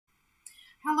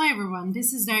Hello everyone,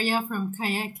 this is Daria from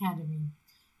Kaya Academy.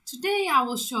 Today I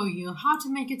will show you how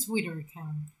to make a Twitter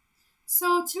account.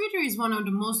 So Twitter is one of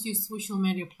the most used social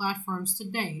media platforms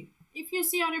today. If you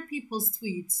see other people's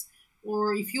tweets,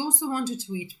 or if you also want to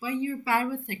tweet but you're bad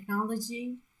with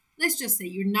technology, let's just say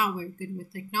you're not very good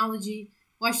with technology,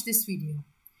 watch this video.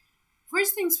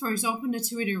 First things first, open the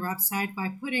Twitter website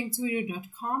by putting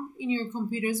twitter.com in your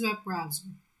computer's web browser.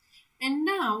 And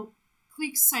now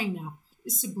click sign up.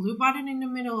 It's a blue button in the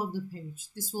middle of the page.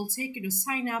 This will take you to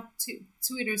sign up to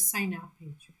Twitter's sign up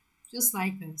page, just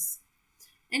like this.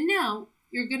 And now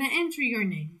you're going to enter your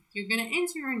name. You're going to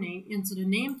enter your name into the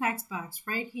name text box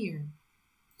right here.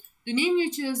 The name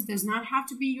you choose does not have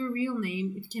to be your real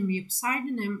name. It can be a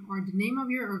pseudonym or the name of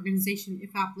your organization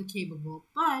if applicable.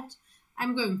 But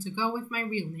I'm going to go with my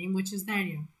real name, which is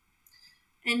Daria.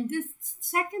 And the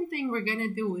second thing we're going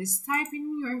to do is type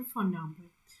in your phone number.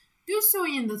 Do so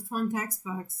in the phone text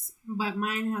box, but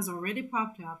mine has already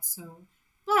popped up.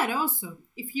 But also,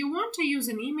 if you want to use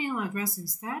an email address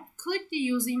instead, click the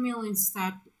Use Email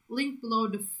Instead link below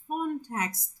the phone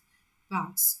text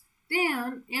box.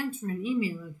 Then enter an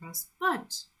email address.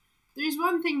 But there is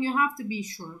one thing you have to be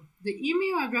sure. The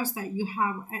email address that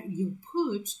you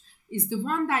put is the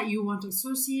one that you want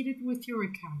associated with your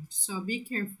account. So be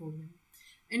careful there.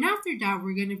 And after that,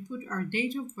 we're going to put our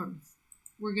date of birth.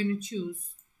 We're going to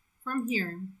choose from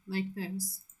here, like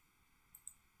this.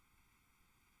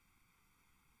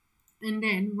 And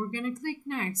then we're going to click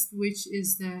next, which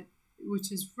is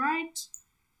right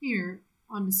here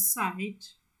on the side,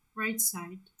 right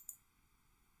side.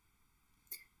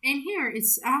 And here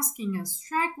it's asking us,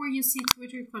 track where you see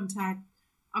Twitter contact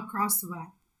across the web.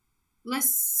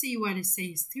 Let's see what it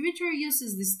says. Twitter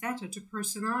uses this data to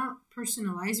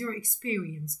personalize your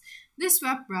experience. This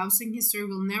web browsing history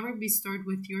will never be stored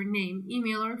with your name,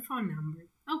 email, or phone number.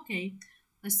 Okay,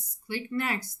 let's click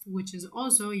next, which is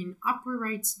also in upper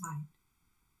right side.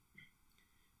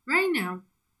 Right now,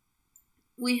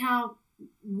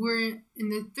 we're in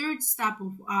the third step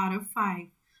out of 5.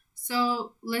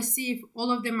 So let's see if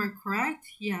all of them are correct.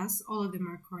 Yes, all of them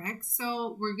are correct.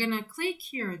 So we're going to click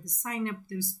here to sign up,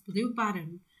 this blue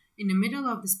button in the middle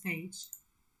of this page.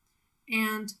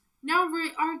 And now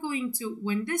we are going to,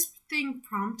 when this thing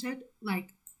prompted,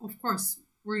 like, of course,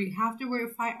 we have to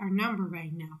verify our number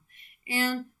right now.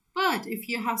 But if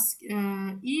you have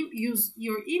use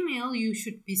your email, you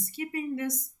should be skipping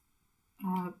this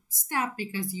step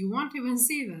because you won't even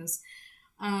see this.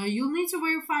 You'll need to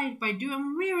verify it by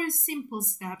doing very simple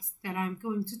steps that I'm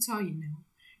going to tell you now.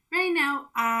 Right now,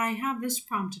 I have this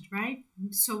prompted, right?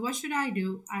 So what should I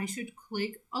do? I should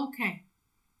click OK.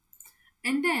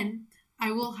 And then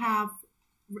I will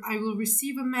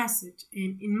receive a message.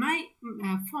 And in my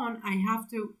phone, I have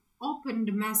to open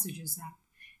the Messages app.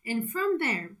 And from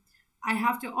there, I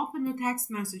have to open the text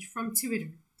message from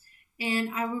Twitter. And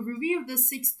I will review the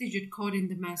 6-digit code in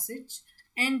the message.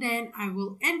 And then I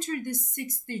will enter this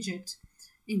 6-digit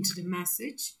into the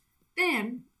message.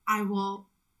 Then I will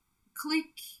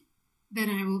click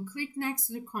next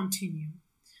to the continue.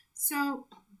 So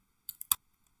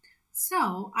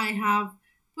I have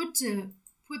put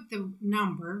the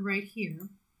number right here,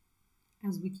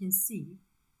 as we can see.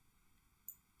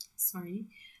 Sorry.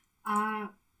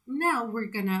 Now we're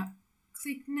gonna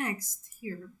click next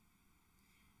here.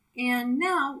 And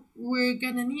now we're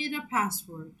gonna need a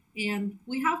password, and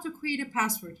we have to create a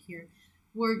password here.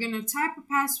 We're gonna type a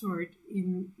password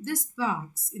in this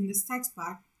box, in this text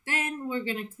box. Then we're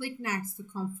gonna click next to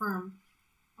confirm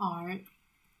our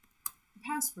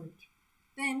password.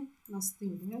 Then let's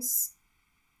do this.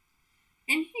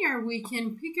 And here we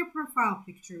can pick a profile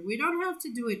picture. We don't have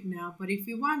to do it now, but if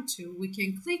you want to, we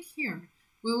can click here.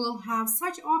 We will have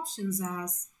such options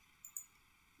as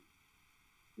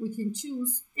we can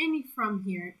choose any from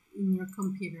here in your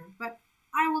computer, but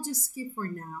I will just skip for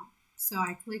now. So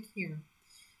I click here.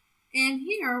 And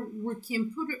here we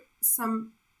can put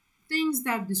some things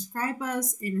that describe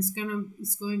us, and it's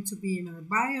going to be in our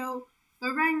bio.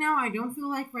 But right now I don't feel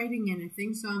like writing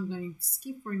anything, so I'm going to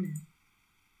skip for now.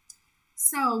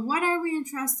 So what are we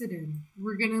interested in?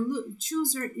 We're going to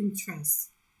choose our interests.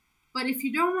 But if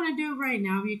you don't want to do it right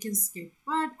now, you can skip.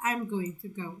 But I'm going to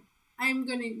go. I'm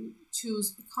going to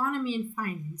choose economy and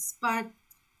finance, but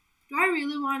do I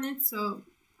really want it? So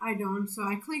I don't. So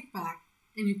I click back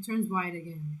and it turns white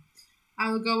again.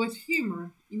 I will go with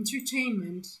humor,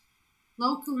 entertainment,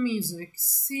 local music,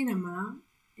 cinema,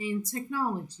 and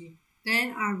technology.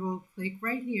 Then I will click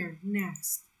right here,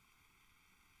 next.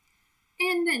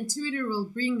 And then Twitter will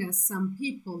bring us some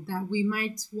people that we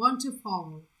might want to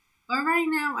follow. But right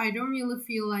now I don't really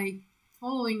feel like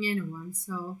following anyone,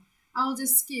 so I'll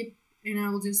just skip and I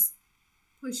will just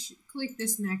click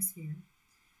this next here.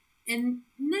 And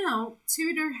now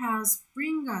Twitter has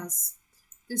bring us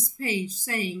this page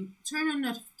saying turn on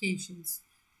notifications,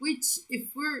 which if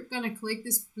we're gonna click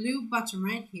this blue button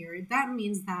right here, that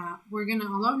means that we're gonna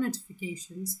allow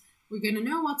notifications. We're gonna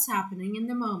know what's happening in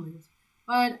the moment.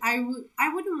 But I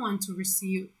wouldn't want to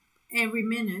receive every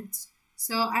minute,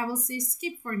 so I will say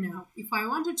skip for now. If I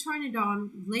want to turn it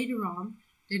on later on,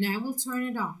 then I will turn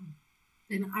it on.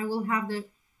 Then I will have the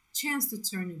chance to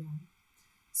turn it on.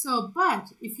 So, but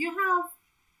if you have,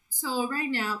 so right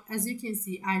now, as you can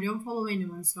see, I don't follow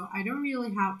anyone, so I don't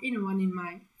really have anyone in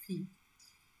my feed.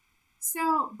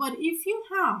 So, but if you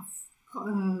have,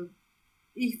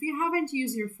 if you haven't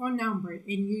used your phone number and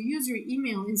you use your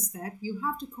email instead, you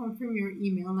have to confirm your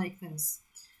email like this.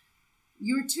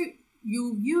 You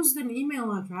used an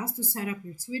email address to set up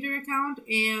your Twitter account,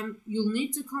 and you'll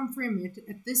need to confirm it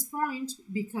at this point,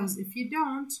 because if you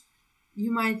don't, you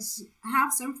might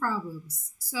have some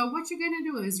problems. So what you're going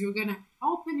to do is you're going to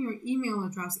open your email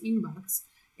address inbox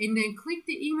and then click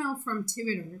the email from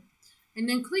Twitter and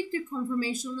then click the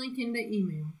confirmation link in the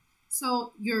email.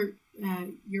 So your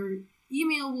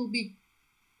email will be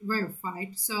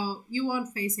verified, so you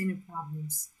won't face any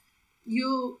problems.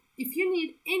 If you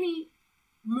need any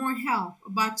more help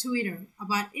about Twitter,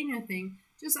 about anything,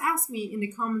 just ask me in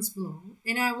the comments below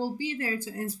and I will be there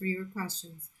to answer your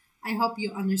questions. I hope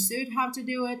you understood how to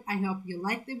do it. I hope you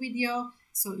liked the video.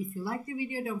 So if you liked the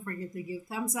video, don't forget to give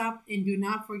thumbs up and do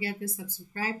not forget to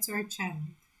subscribe to our channel.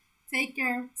 Take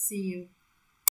care. See you.